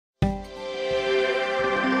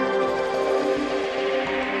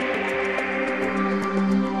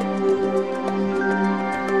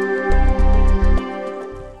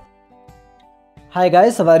Hi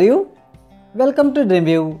guys, how are you? Welcome to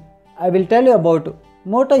Review. I will tell you about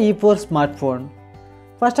Moto E4 smartphone.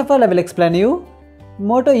 First of all, I will explain you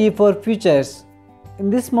Moto E4 features. In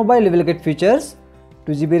this mobile, you will get features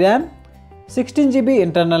 2GB RAM, 16GB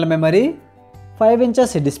internal memory, 5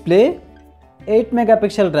 inches display, 8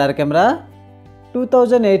 megapixel rear camera,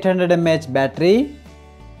 2800 mAh battery.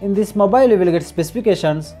 In this mobile, you will get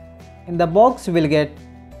specifications. In the box, you will get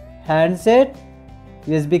handset,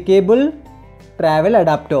 USB cable, travel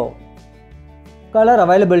adapter, color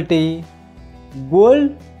availability,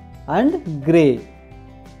 gold and grey,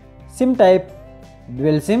 SIM type,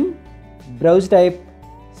 dual SIM, browse type,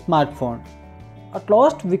 smartphone. At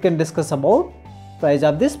last we can discuss about price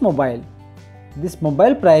of this mobile. This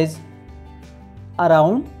mobile price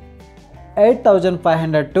around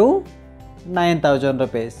 8,500 to 9,000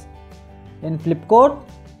 rupees. In Flipkart,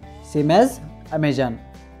 same as Amazon.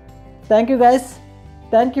 Thank you guys.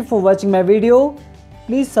 Thank you for watching my video.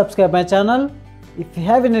 Please subscribe my channel. If you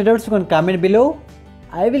have any doubts, you can comment below.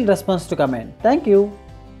 I will respond to comment. Thank you.